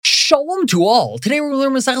Shalom to all. Today we're going to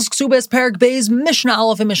learn Maseches Kesuvos, Perek Beis, Mishnah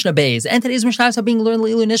Aleph and Mishnah Beis. And today's Mishnah is being learned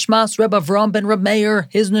Leilu Nishmas, Reb Avram ben Reb Meir,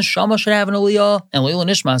 his neshama should have an aliyah, and Leilu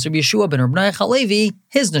Nishmas, Reb Yeshua ben Reb Naya Chalevi,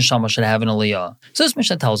 his neshama should have an aliyah. So this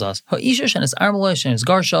Mishnah tells us, Ha'isha shenes armala shenes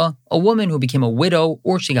garsha, a woman who became a widow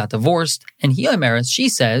or she got divorced, and Hiyomeres, she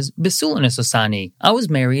says, Besula nesasani, I was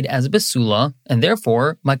married as a Besula, and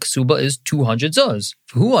therefore my Kesuba is 200 zuz.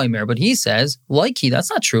 Who I married, but he says, Likey, that's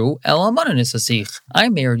not true. El almana nisasich. I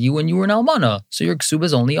married you when you were an almana, so your ksuba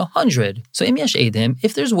is only 100. So im yesh edim,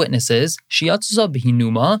 if there's witnesses, shiyatzah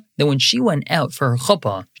b'hinuma, that when she went out for her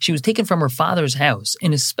chuppah, she was taken from her father's house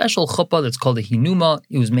in a special chuppah that's called a hinuma.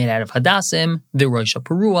 It was made out of hadassim, the roisha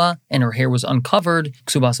perua, and her hair was uncovered.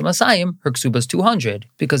 Ksubas masayim, her ksuba is 200,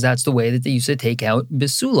 because that's the way that they used to take out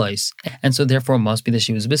besulais, and so therefore it must be that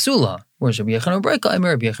she was besula. Whereas Rabbi Yechon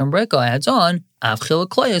Breka adds on, Avchil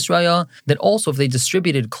klayas raya, that also if they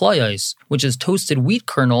distributed klayas, which is toasted wheat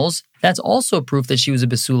kernels, that's also proof that she was a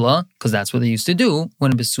besula, because that's what they used to do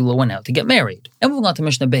when a besula went out to get married. And moving on to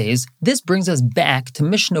Mishnah Beis, this brings us back to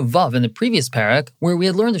Mishnah Vav in the previous parak, where we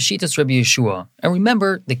had learned of Shitas Rabbi Yeshua. And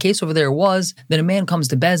remember, the case over there was that a man comes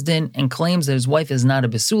to Bezdin and claims that his wife is not a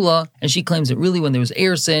besula, and she claims that really when there was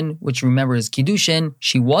ersin, which remember is kiddushin,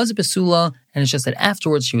 she was a besula, and it's just that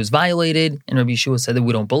afterwards she was violated, and Rabbi Yeshua said that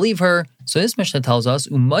we don't believe her. So this Mishnah tells us,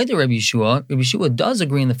 Umayda Rabbi Yeshua does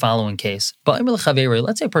agree in the following case. But let's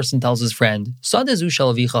say a person tells his friend,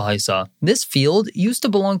 this field used to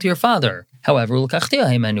belong to your father. However,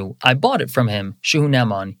 I bought it from him. Shehu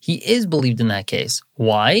Naman. He is believed in that case.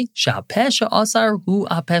 Why?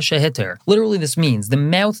 Literally, this means the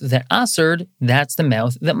mouth that asered, that's the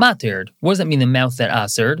mouth that matered. What does that mean, the mouth that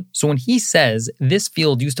asered? So when he says, this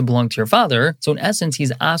field used to belong to your father, so in essence,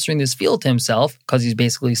 he's asering this field to himself, because he's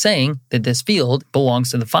basically saying that this field belongs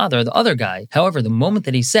to the father, the other guy. However, the moment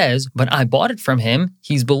that he says, but I bought it from him,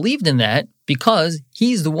 he's believed in that, because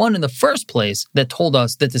he's the one in the first place that told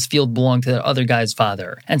us that this field belonged to the other guy's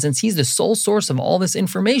father. And since he's the sole source of all this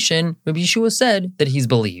information, Rabbi Yeshua said that he's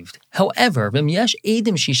believed. However,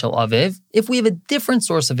 if we have a different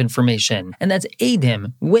source of information, and that's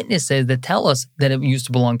edim, witnesses that tell us that it used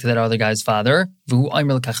to belong to that other guy's father,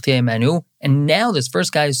 and now this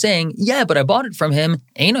first guy is saying, yeah, but I bought it from him,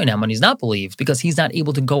 he's not believed, because he's not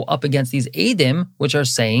able to go up against these edim, which are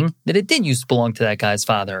saying that it did used to belong to that guy's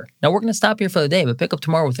father. Now we're going to stop here for the day, but pick up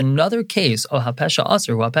tomorrow with another case of hapesha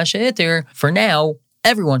aser, hapesha iter. For now,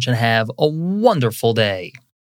 everyone should have a wonderful day.